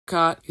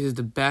Epcot is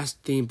the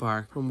best theme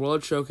park. From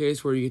World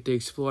Showcase, where you get to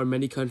explore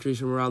many countries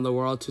from around the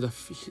world, to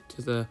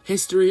the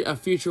history of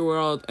Future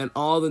World and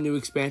all the new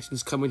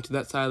expansions coming to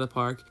that side of the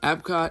park.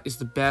 Epcot is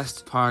the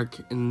best park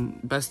and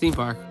best theme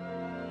park.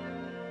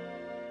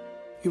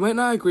 You might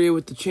not agree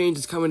with the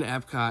changes coming to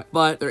Epcot,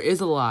 but there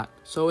is a lot.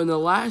 So in the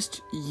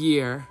last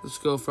year, let's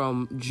go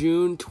from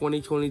June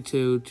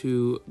 2022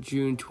 to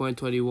June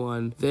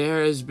 2021,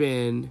 there has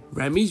been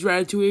Remy's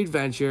Ratatouille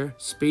Adventure,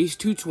 Space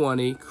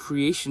 220,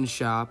 Creation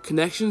Shop,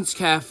 Connections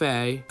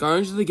Cafe,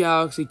 Guardians of the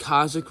Galaxy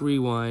Cosmic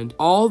Rewind,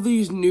 all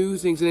these new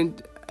things,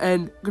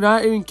 and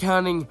not even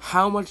counting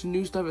how much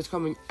new stuff is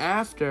coming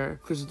after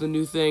because of the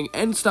new thing,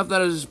 and stuff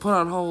that is put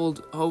on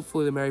hold.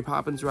 Hopefully the Mary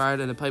Poppins ride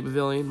and the Play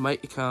Pavilion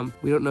might come.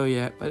 We don't know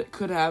yet, but it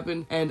could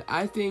happen. And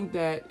I think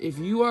that if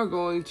you are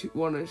going to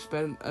want to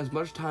spend as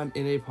much time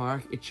in a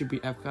park, it should be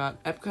Epcot.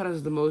 Epcot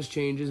has the most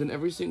changes, and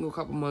every single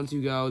couple months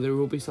you go, there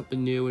will be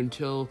something new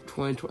until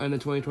end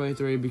of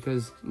 2023,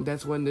 because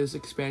that's when this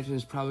expansion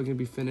is probably going to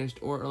be finished,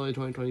 or early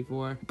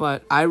 2024.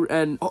 But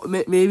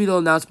maybe they'll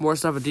announce more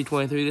stuff at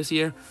D23 this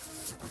year.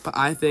 But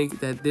I think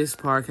that this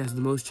park has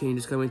the most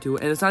changes coming to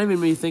it. And it's not even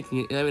me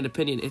thinking it, I have an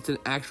opinion. It's an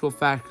actual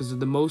fact, because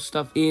the most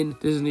stuff in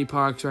Disney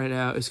parks right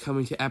now is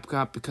coming to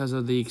Epcot because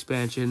of the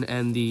expansion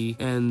and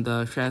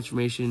the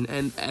transformation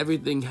and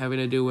everything having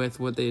to do with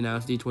what they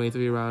announced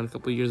D23 around a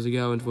couple of years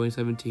ago in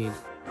 2017.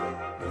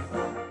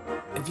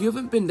 If you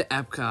haven't been to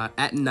Epcot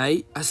at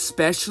night,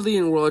 especially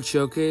in World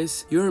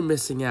Showcase, you're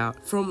missing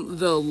out. From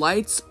the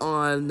lights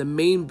on the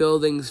main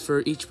buildings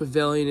for each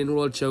pavilion in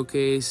World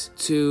Showcase,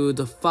 to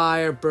the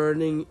fire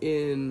burning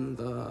in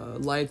the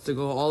lights that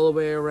go all the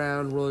way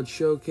around World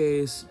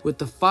Showcase, with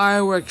the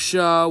fireworks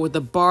show, with the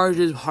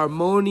barges,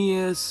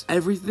 harmonious,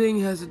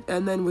 everything has,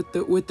 and then with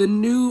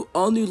the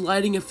all new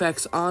lighting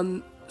effects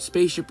on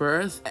Spaceship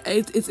Earth,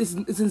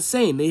 it's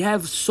insane. They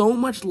have so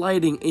much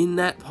lighting in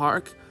that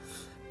park,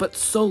 but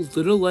so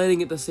little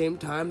lighting at the same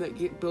time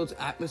that builds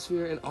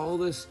atmosphere, and all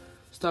this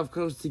stuff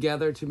comes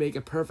together to make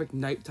a perfect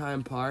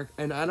nighttime park.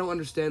 And I don't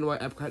understand why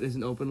Epcot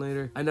isn't open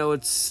later. I know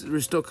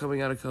we're still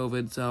coming out of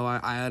COVID, so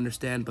I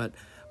understand, but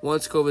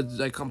once COVID's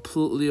like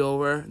completely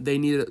over, they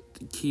need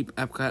to keep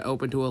Epcot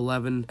open to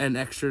 11 and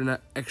extra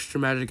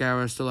magic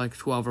hours to like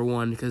 12 or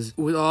 1, because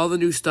with all the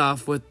new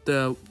stuff, with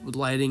the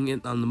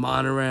lighting on the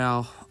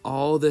monorail,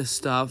 all this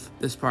stuff,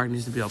 this park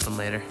needs to be open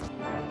later.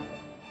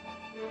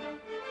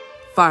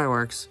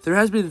 Fireworks. There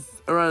has been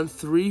around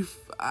three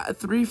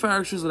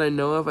fireworks shows that I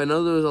know of. I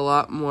know there was a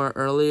lot more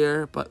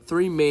earlier, but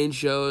 3 main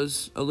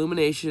shows.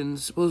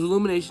 Illuminations. Well, it was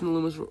Illumination,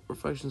 Luminous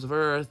Reflections of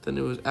Earth, and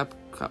it was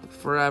Epcot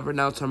Forever.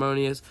 Now it's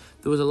Harmonious.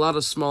 There was a lot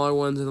of smaller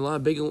ones and a lot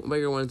of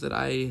bigger ones that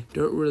I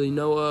don't really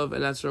know of,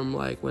 and that's from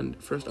like when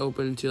it first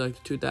opened to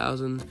like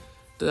 2000.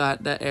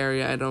 That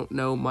area, I don't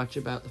know much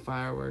about the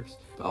fireworks.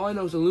 But all I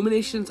know is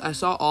Illuminations. I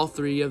saw all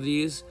 3 of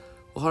these.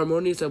 Well,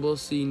 Harmonious I will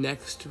see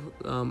next.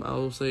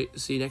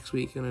 See next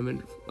week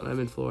when I'm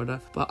in Florida.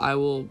 But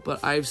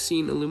I've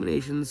seen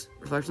Illuminations,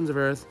 Reflections of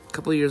Earth a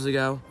couple of years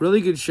ago.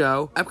 Really good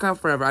show. Epcot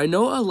Forever. I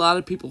know a lot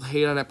of people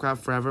hate on Epcot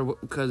Forever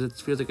because it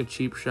feels like a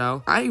cheap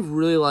show. I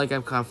really like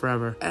Epcot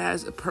Forever. It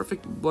has a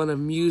perfect blend of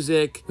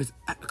music with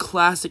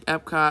classic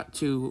Epcot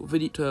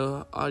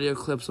to audio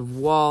clips of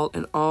Walt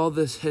and all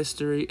this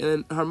history. And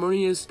then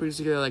Harmonious brings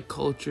together like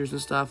cultures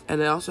and stuff.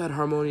 And I also had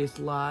Harmonious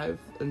Live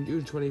on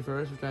June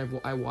 21st,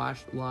 which I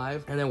watched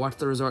live, and I watched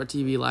the Resort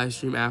TV live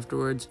stream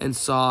afterwards and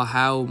saw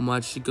how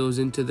much it goes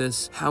into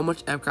this, how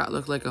much Epcot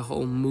looked like a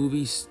whole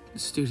movie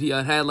studio.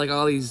 It had like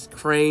all these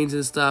cranes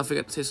and stuff. I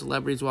got to see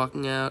celebrities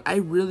walking out. I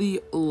really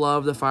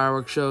love the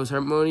fireworks shows.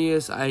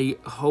 Harmonious,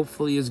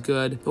 hopefully is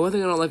good. The one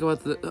thing I don't like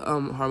about the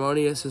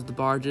Harmonious is the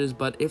barges,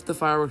 but if the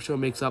fireworks show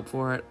makes up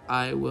for it,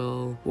 I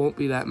won't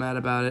be that mad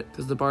about it,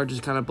 because the barges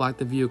kind of block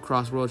the view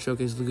across World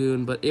Showcase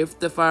Lagoon. But if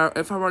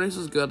Harmonious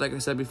is good, like I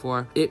said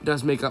before, it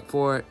does make up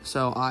for it.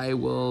 So I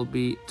will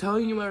be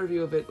telling you my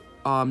review of it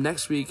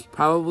next week,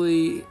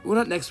 probably. Well,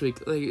 not next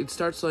week. Like, it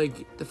starts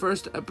like the third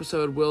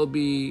episode will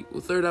be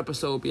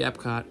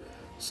Epcot.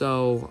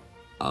 So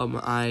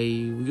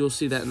you'll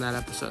see that in that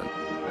episode.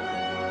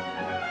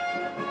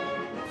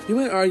 You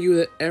might argue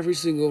that every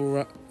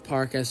single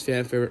park has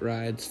fan favorite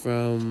rides,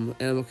 from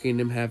Animal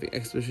Kingdom having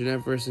Expedition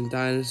Everest and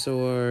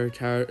Dinosaur,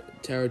 Tower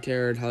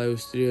Terror at Hollywood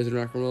Studios and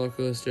Rock and Roller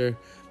Coaster,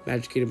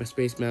 Magic Kingdom at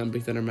Space Mountain,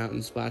 Big Thunder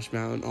Mountain, Splash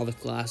Mountain, all the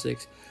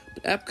classics.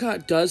 But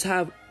Epcot does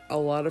have a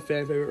lot of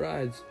fan favorite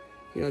rides.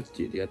 You know,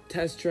 you got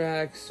Test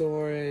Track,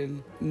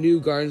 Soarin', new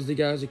Guardians of the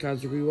Galaxy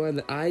Cosmic Rewind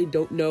that I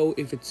don't know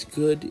if it's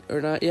good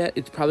or not yet.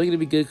 It's probably going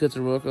to be good because it's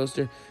a roller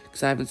coaster,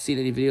 because I haven't seen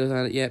any videos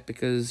on it yet,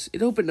 because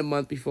it opened a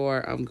month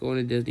before I'm going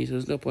to Disney, so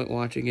there's no point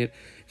watching it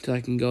until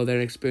I can go there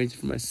and experience it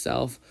for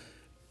myself,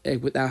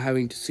 without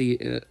having to see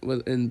it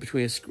in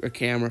between a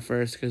camera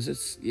first,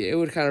 because it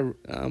would kind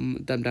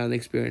of dumb down the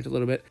experience a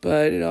little bit.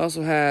 But it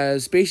also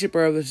has Spaceship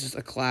Earth, which is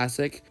a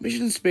classic.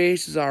 Mission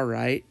Space is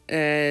alright,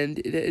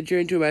 and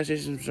Journey to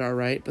Imagination is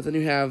alright. But then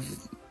you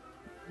have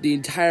the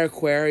entire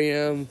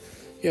aquarium,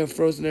 you have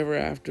Frozen Ever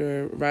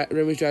After,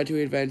 Remy's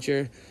Ratatouille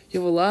Adventure. You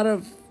have a lot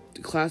of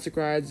classic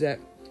rides that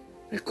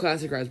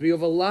classic rides, but you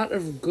have a lot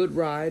of good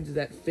rides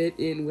that fit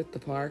in with the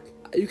park.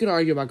 You can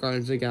argue about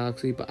Guardians of the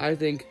Galaxy, but I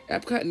think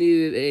Epcot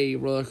needed a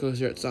roller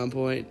coaster at some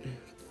point.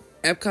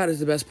 Epcot is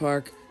the best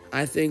park.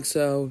 I think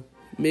so.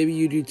 Maybe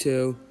you do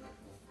too.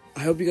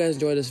 I hope you guys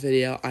enjoyed this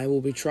video. I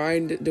will be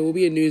there will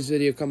be a news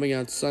video coming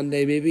out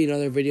Sunday, maybe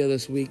another video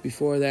this week.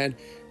 Before that,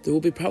 there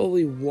will be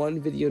probably one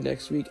video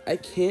next week. I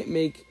can't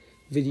make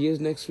videos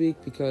next week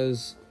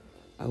because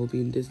I will be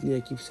in Disney.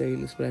 I keep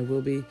saying this, but I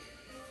will be.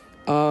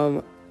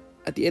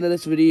 At the end of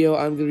this video,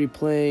 I'm going to be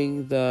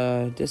playing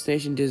the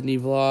Destination Disney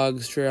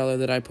Vlogs trailer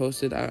that I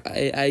posted.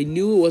 I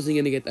knew it wasn't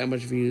going to get that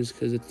much views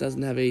because it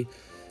doesn't have a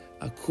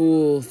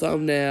cool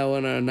thumbnail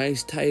and a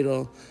nice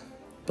title.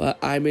 But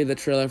I made the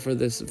trailer for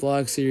this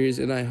vlog series,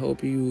 and I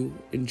hope you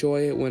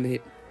enjoy it when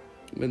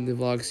the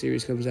vlog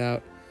series comes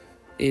out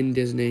in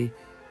Disney.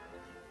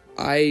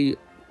 I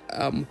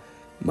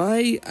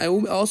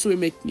will also be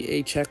making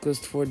a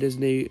checklist for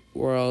Disney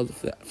World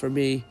for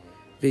me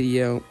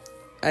video.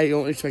 I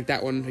don't expect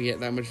that one to get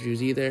that much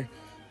views either,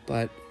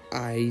 but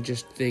I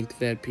just think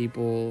that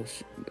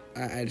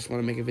I just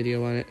want to make a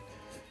video on it.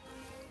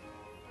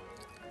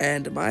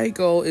 And my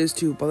goal is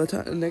to, by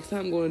the next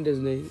time I'm going to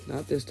Disney,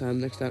 not this time,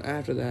 next time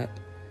after that,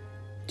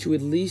 to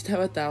at least have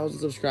 1,000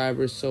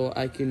 subscribers so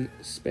I can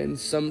spend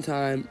some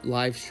time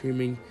live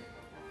streaming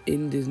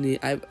in Disney.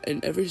 In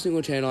every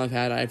single channel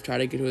I've tried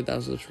to get to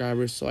 1,000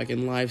 subscribers so I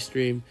can live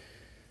stream.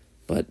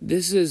 But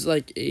this is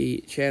like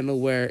a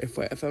channel where if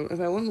I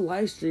want to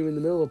live stream in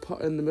the middle of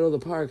the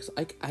parks,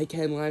 I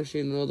can live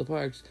stream in the middle of the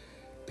parks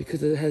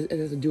because it has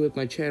to do with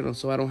my channel,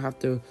 so I don't have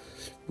to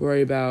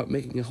worry about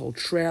making a whole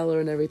trailer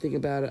and everything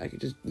about it. I can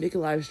just make a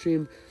live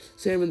stream,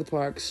 say I'm in the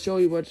parks, show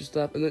you a bunch of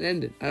stuff, and then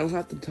end it. I don't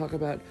have to talk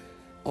about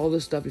all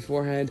this stuff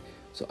beforehand.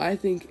 So I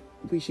think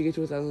we should get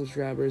to 1,000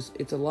 subscribers.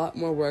 It's a lot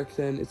more work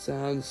than it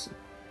sounds,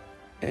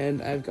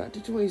 and I've got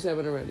to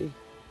 27 already.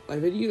 My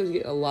videos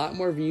get a lot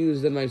more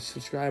views than my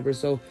subscribers,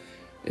 so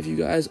if you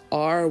guys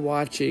are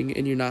watching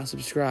and you're not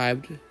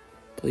subscribed,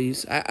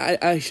 please,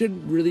 I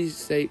should really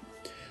say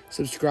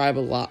subscribe a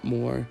lot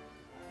more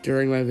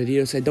during my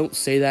videos. I don't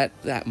say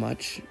that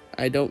much.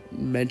 I don't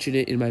mention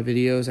it in my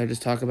videos. I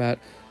just talk about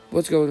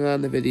what's going on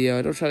in the video.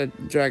 I don't try to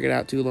drag it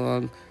out too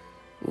long.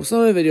 Well,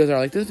 some of the videos are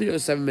like, this video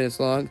is 7 minutes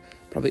long,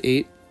 probably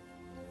 8.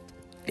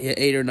 Yeah,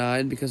 8 or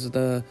 9 because of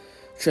the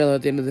trailer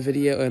at the end of the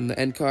video and the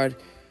end card.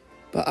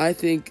 But I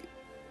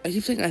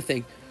keep saying I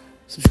think.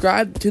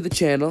 Subscribe to the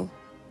channel.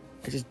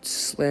 I just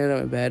slammed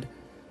out my bed.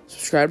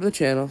 Subscribe to the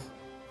channel.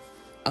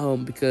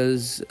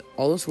 Because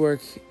all this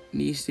work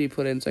needs to be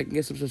put in so I can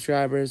get some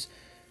subscribers,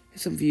 get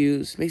some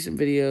views, make some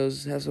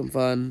videos, have some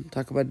fun,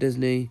 talk about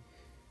Disney,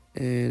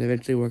 and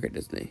eventually work at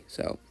Disney.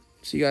 So,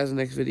 see you guys in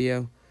the next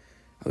video.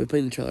 I'll be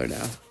playing the trailer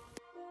now.